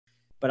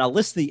But I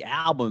listened to the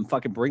album and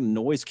fucking Bring the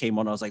Noise came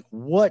on. I was like,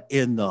 what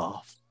in the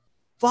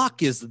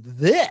fuck is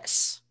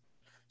this?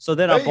 So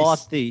then I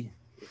bought the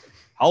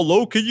How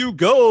Low Can You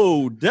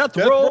Go? Death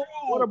Row.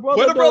 What a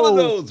brother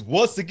knows.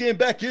 Once again,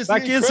 back is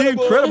the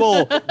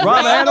incredible.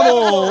 Rob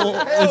Animal.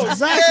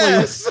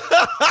 Exactly.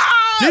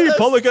 Deep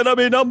Public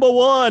Enemy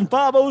 #1.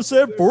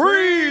 507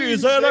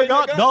 Freeze. And I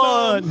got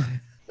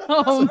done.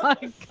 Oh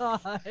my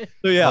God.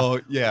 So yeah. Oh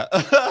yeah.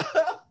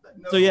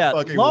 So yeah.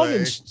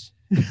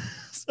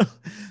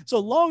 So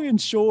long and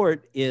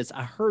short is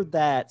I heard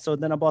that. So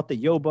then I bought the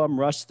Yo Bum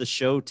Rush the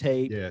Show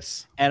tape.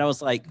 Yes. And I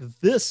was like,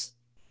 this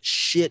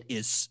shit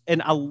is,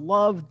 and I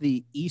love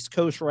the East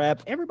Coast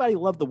rap. Everybody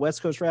loved the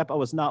West Coast rap. I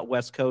was not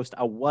West Coast.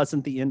 I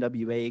wasn't the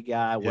NWA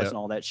guy. I wasn't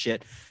all that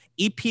shit.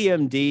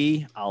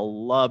 EPMD. I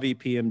love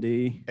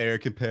EPMD.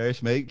 Eric and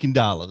Parrish making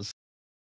dollars.